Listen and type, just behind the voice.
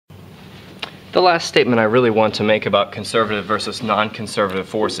The last statement I really want to make about conservative versus non-conservative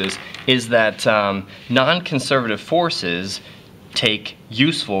forces is that non-conservative forces take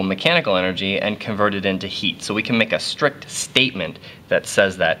useful mechanical energy and convert it into heat. So we can make a strict statement that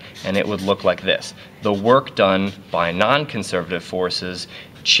says that, and it would look like this. The work done by non-conservative forces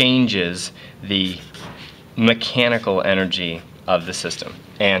changes the mechanical energy of the system,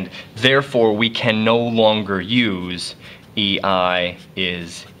 and therefore we can no longer use EI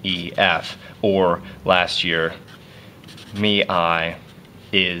is EF, or last year, me I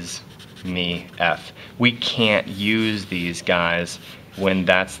is me F. We can't use these guys when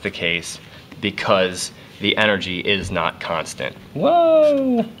that's the case because the energy is not constant.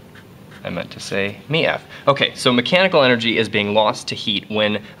 Whoa! I meant to say me F. Okay, so mechanical energy is being lost to heat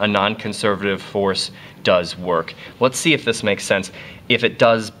when a non-conservative force does work. Let's see if this makes sense. If it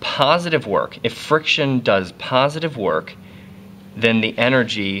does positive work, if friction does positive work, then the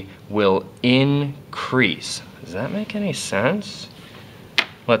energy will increase. Does that make any sense?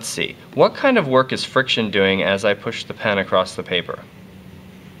 Let's see. What kind of work is friction doing as I push the pen across the paper?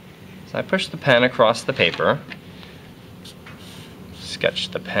 As I push the pen across the paper,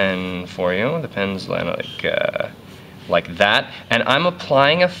 sketch the pen for you. The pen's like that, and I'm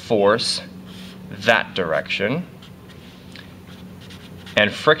applying a force that direction, and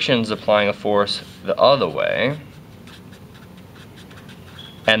friction's applying a force the other way,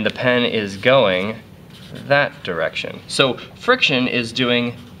 and the pen is going that direction. So friction is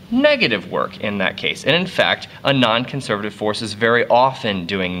doing negative work in that case. And in fact, a non-conservative force is very often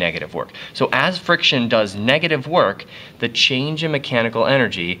doing negative work. So as friction does negative work, the change in mechanical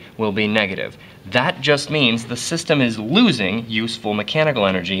energy will be negative. That just means the system is losing useful mechanical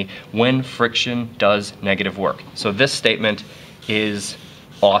energy when friction does negative work. So this statement is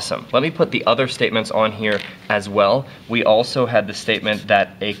awesome. Let me put the other statements on here as well. We also had the statement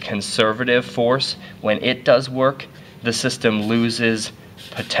that a conservative force, when it does work, the system loses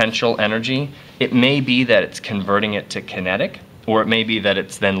potential energy. It may be that it's converting it to kinetic, or it may be that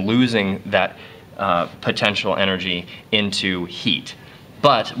it's then losing that potential energy into heat.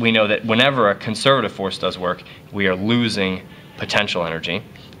 But we know that whenever a conservative force does work, we are losing potential energy.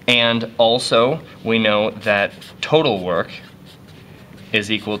 And also, we know that total work is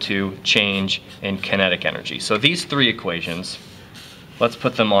equal to change in kinetic energy. So these three equations, let's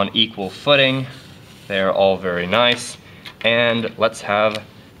put them on equal footing. They're all very nice. And let's have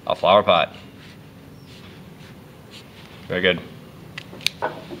a flower pot. Very good.